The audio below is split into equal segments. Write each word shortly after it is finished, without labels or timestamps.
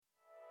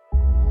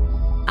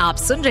आप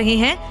सुन रहे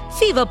हैं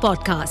fever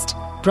podcast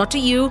brought to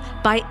you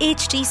bye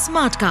HT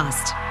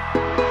Smartcast.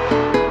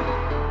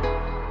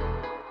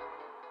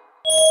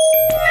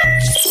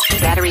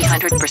 Battery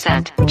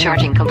 100%,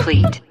 charging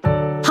complete.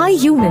 Hi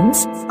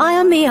humans, I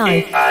am AI.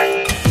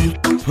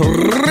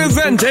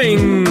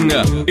 Presenting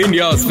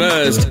India's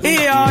first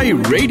AI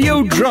radio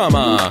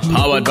drama,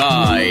 powered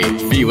by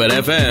Fever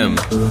FM.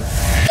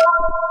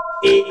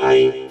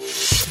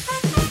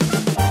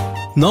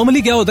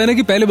 Normally क्या होता है ना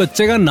कि पहले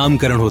बच्चे का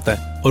नामकरण होता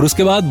है और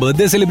उसके बाद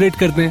बर्थडे सेलिब्रेट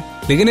करते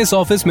हैं, लेकिन इस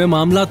ऑफिस में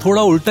मामला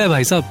थोड़ा उल्टा है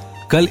भाई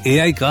साहब। कल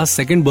AI का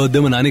सेकंड बर्थडे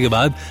मनाने के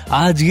बाद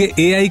आज ये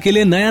AI के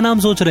लिए नया नाम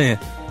सोच रहे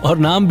हैं और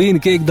नाम भी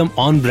इनके एकदम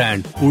ऑन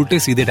ब्रांड, उल्टे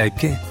सीधे टाइप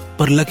के।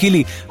 पर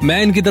लकीली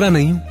मैं इनकी तरह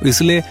नहीं हूँ,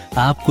 इसलिए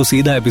आपको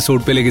सीधा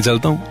एपिसोड पे लेके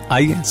चलता हूँ।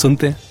 आइए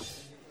सुनते हैं।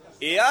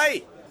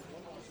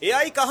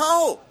 AI कहाँ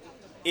हो?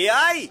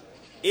 AI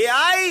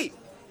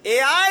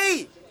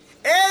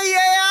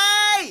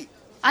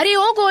अरे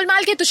ओ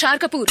गोलमाल के तुषार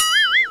कपूर,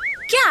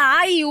 क्या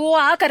आई वो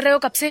आ कर रहे हो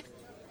कब से?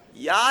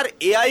 यार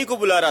AI को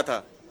बुला रहा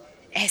था।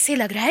 ऐसे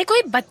लग रहा है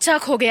कोई बच्चा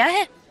खो गया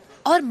है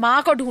और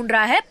माँ को ढूंढ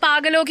रहा है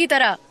पागलों की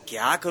तरह।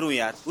 क्या करूं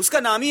यार, उसका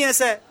नाम ही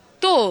ऐसा है।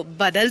 तो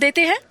बदल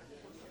देते हैं।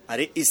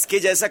 अरे इसके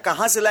जैसा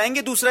कहाँ से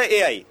लाएंगे दूसरा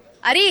AI?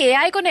 अरे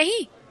AI को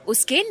नहीं,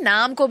 उसके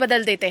नाम को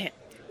बदल देते हैं।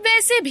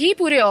 वैसे भी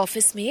पूरे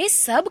ऑफिस में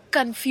सब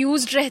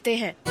कंफ्यूज्ड रहते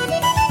हैं।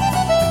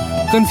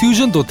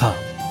 कंफ्यूजन तो था,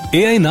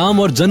 AI नाम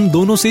और जन्म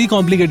दोनों से ही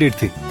कॉम्प्लिकेटेड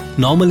थे।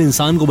 नॉर्मल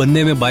इंसान को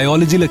बनने में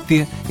बायोलॉजी लगती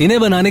है, इन्हें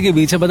बनाने के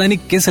पीछे पता नहीं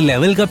किस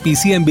लेवल का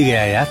PCM भी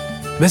गया है यार।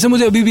 वैसे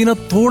मुझे अभी भी ना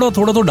थोड़ा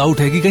तो डाउट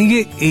है कि कहीं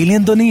ये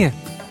एलियन तो नहीं है।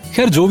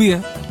 खैर जो भी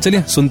है,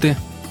 चलिए सुनते हैं।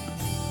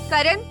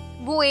 करण,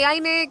 वो AI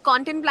ने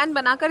कंटेंट प्लान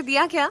बनाकर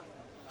दिया क्या?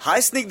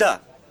 हाय स्निग्धा,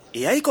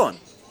 AI कौन?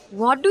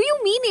 What do you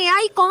mean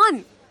AI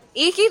कौन?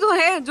 एक ही तो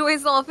है जो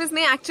इस ऑफिस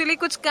में एक्चुअली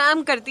कुछ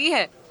काम करती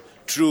है।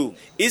 ट्रू,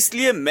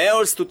 इसलिए मैं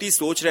और स्तुति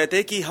सोच रहे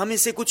थे कि हम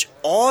इसे कुछ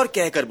और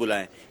कहकर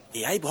बुलाएं।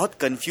 AI बहुत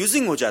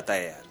कंफ्यूजिंग हो जाता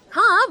है यार।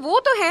 हाँ वो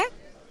तो है,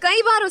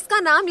 कई बार उसका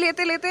नाम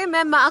लेते लेते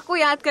मैं माँ को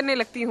याद करने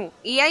लगती हूँ।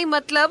 AI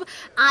मतलब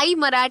आई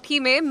मराठी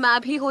में माँ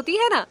भी होती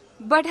है ना।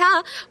 बट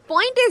हाँ,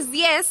 पॉइंट इज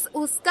यस,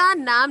 उसका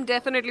नाम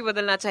डेफिनेटली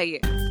बदलना चाहिए।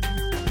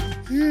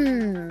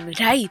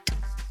 राइट।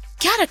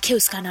 क्या रखे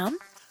उसका नाम?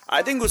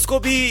 आई थिंक उसको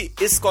भी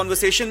इस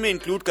कॉन्वर्सेशन में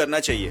इंक्लूड करना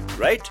चाहिए,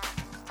 राइट?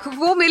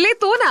 वो मिले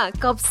तो ना,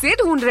 कब से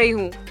ढूंढ रही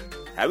हूँ।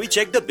 Have you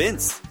checked the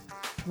bins?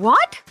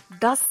 What?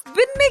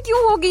 Dustbin में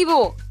क्यों होगी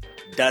वो?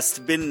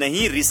 डस्टबिन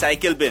नहीं,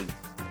 रिसाइकिल बिन।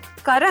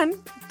 करण,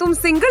 तुम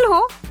सिंगल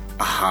हो?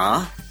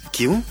 हाँ,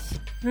 क्यों?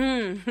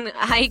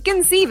 I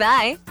can see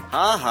why.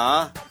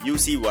 हाँ, you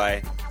see why.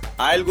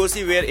 I'll go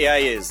see where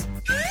AI is.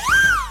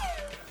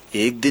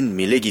 एक दिन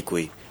मिलेगी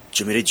कोई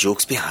जो मेरे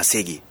जोक्स पे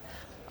हंसेगी।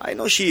 I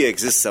know she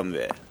exists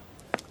somewhere.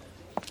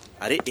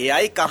 अरे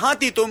AI कहाँ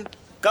थी तुम?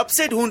 कब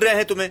से ढूंढ रहे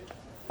हैं तुम्हें?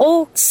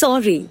 Oh,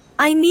 sorry.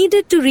 I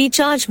needed to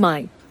recharge my.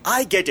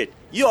 I get it.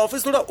 ये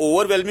ऑफिस थोड़ा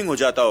ओवरवेलमिंग हो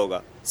जाता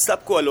होगा।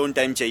 सबको अलोन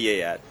टाइम चाहिए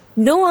यार।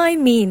 No, I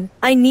mean,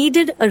 I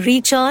needed a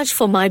recharge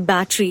for my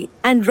battery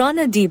and run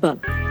a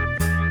debug.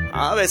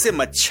 हाँ, वैसे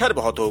मच्छर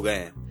बहुत हो गए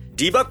हैं।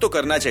 डीबग तो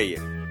करना चाहिए।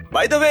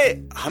 By the way,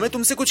 हमें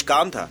तुमसे कुछ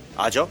काम था,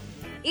 आ जाओ।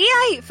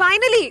 AI,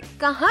 finally,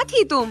 कहाँ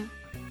थी तुम?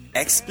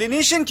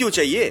 Explanation क्यों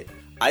चाहिए?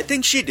 I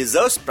think she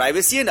deserves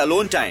privacy and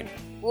alone time.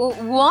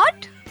 What?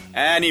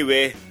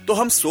 Anyway, तो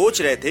हम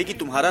सोच रहे थे कि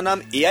तुम्हारा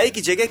नाम AI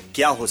की जगह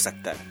क्या हो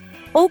सकता है।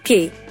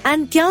 Okay,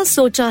 and क्या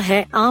सोचा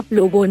है आप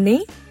लोगों ने?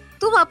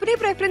 तुम अपने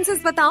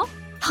प्रेफरेंसेस बताओ।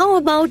 How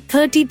about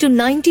 30 to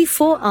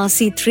 94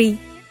 RC3?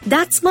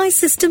 That's my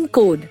system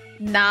code.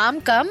 नाम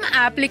कम,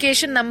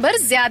 एप्लीकेशन नंबर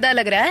ज्यादा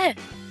लग रहा है।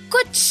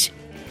 कुछ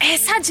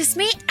ऐसा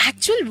जिसमें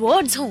एक्चुअल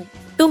वर्ड्स हों।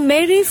 तो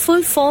मेरे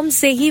फुल फॉर्म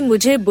से ही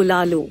मुझे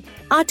बुला लो।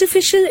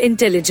 Artificial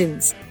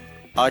intelligence.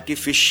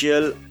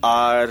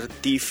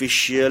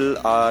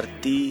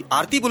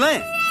 आरती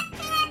बुलाएं?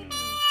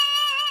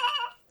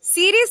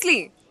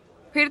 सीरियसली?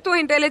 फिर तो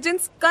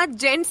इंटेलिजेंस का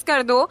जेंट्स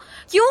कर दो।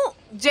 क्यों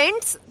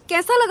जेंट्स?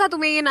 कैसा लगा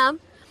तुम्हें ये नाम?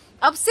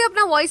 अब से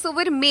अपना वॉइस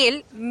ओवर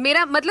मेल,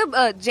 मेरा मतलब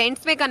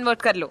जेंट्स में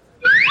कन्वर्ट कर लो।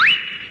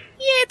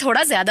 ये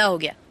थोड़ा ज्यादा हो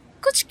गया,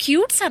 कुछ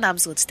क्यूट सा नाम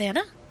सोचते हैं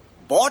ना।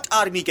 बॉट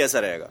आर्मी कैसा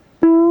रहेगा?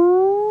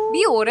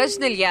 भी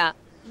ओरिजिनल या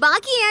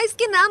बाकी एआईज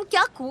के नाम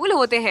क्या कूल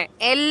होते हैं।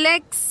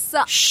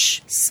 एलेक्सा।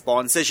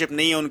 स्पॉन्सरशिप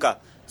नहीं है उनका,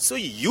 so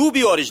you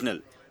B original.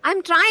 I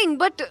am trying,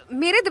 but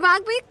मेरे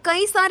दिमाग में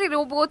कई सारे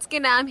रोबोट्स के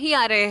नाम ही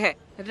आ रहे हैं।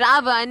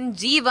 रावण,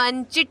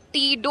 जीवन,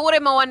 चिट्टी,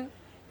 डोरेमोन।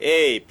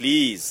 ए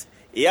प्लीज,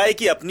 एआई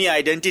की अपनी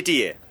आइडेंटिटी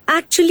है।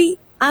 Actually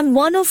I am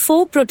one of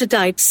 4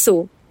 prototypes,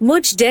 so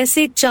मुझ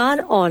जैसे 4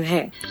 और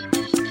है।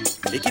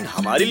 लेकिन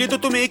हमारे लिए तो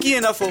तुम एक ही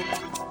इनफ हो।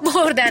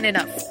 More than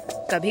enough.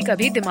 कभी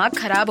कभी दिमाग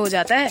खराब हो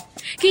जाता है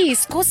कि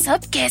इसको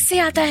सब कैसे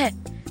आता है,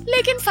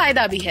 लेकिन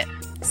फायदा भी है,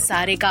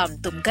 सारे काम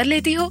तुम कर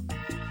लेती हो।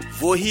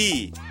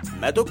 वही,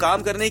 मैं तो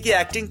काम करने की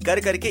एक्टिंग कर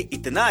करके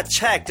इतना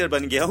अच्छा एक्टर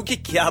बन गया हूँ कि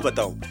क्या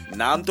बताऊँ।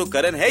 नाम तो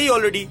करण है ही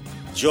ऑलरेडी।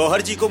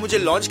 जौहर जी को मुझे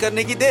लॉन्च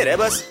करने की देर है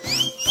बस।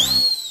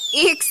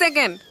 1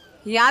 सेकंड,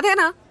 याद है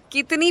ना,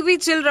 कितनी भी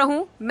चिल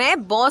रहूं, मैं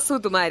बॉस हूँ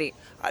तुम्हारी।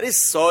 अरे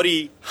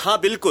सॉरी, हाँ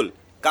बिल्कुल,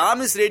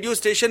 काम इस रेडियो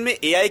स्टेशन में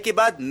एआई के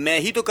बाद मैं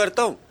ही तो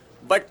करता हूँ,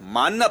 बट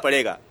मानना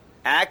पड़ेगा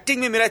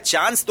एक्टिंग में मेरा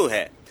चांस तो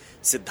है।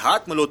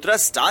 सिद्धार्थ मल्होत्रा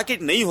स्टार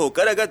किड नहीं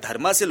होकर अगर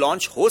धर्मा से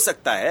लॉन्च हो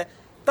सकता है,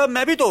 तब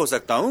मैं भी तो हो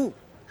सकता हूँ।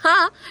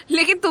 हाँ,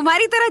 लेकिन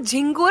तुम्हारी तरह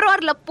झिंगुर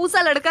और लप्पू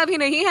सा लड़का भी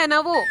नहीं है ना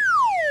वो।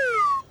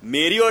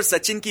 मेरी और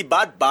सचिन की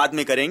बात बाद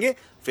में करेंगे,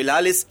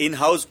 फिलहाल इस इन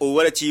हाउस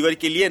ओवर अचीवर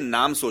के लिए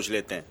नाम सोच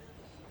लेते हैं।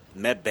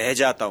 मैं बह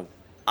जाता हूँ,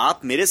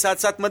 आप मेरे साथ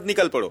साथ मत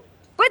निकल पड़ो।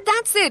 But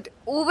that's it,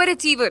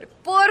 overachiever,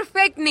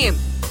 perfect name.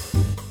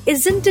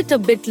 Isn't it a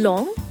bit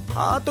long?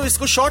 हाँ, तो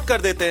इसको शॉर्ट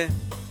कर देते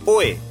हैं,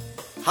 ओए।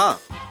 हाँ,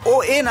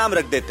 ओए नाम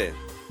रख देते हैं।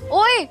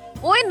 ओए,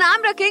 ओए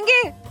नाम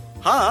रखेंगे?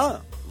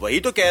 हाँ, वही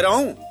तो कह रहा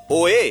हूँ,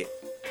 ओए।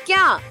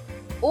 क्या?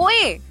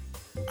 ओए?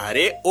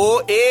 अरे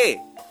ओए।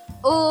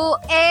 ओ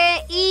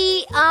ए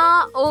ई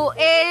आ ओ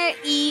ए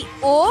ई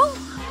ओ।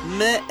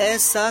 मैं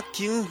ऐसा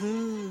क्यों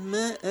हूँ,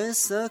 मैं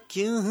ऐसा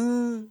क्यों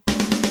हूँ।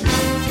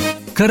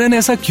 करण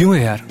ऐसा क्यों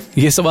है यार?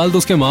 ये सवाल तो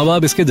उसके माँ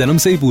बाप इसके जन्म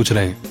से ही पूछ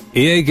रहे हैं।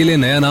 एआई के लिए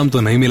नया नाम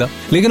तो नहीं मिला,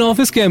 लेकिन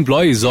ऑफिस के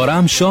एम्प्लॉइज और आई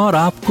एम श्योर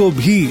आपको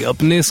भी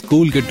अपने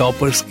स्कूल के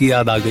टॉपर्स की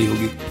याद आ गई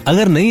होगी।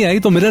 अगर नहीं आई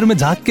तो मिरर में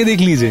झांक के देख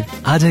लीजिए,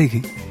 आ जाएगी।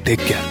 Take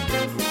care.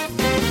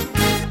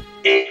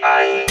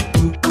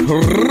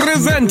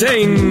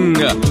 Presenting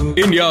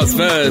India's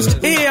first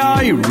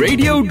AI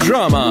radio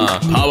drama,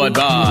 powered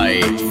by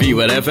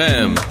Fever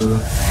FM.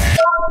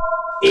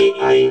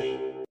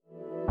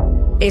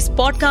 इस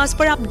पॉडकास्ट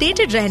पर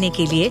अपडेटेड रहने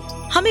के लिए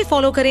हमें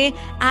फॉलो करें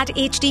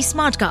 @HT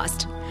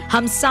Smartcast।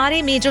 हम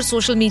सारे मेजर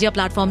सोशल मीडिया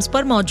प्लेटफॉर्म्स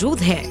पर मौजूद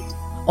हैं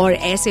और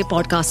ऐसे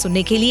पॉडकास्ट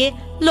सुनने के लिए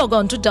लॉग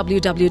ऑन टू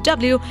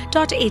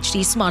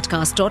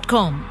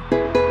www.htsmartcast.com।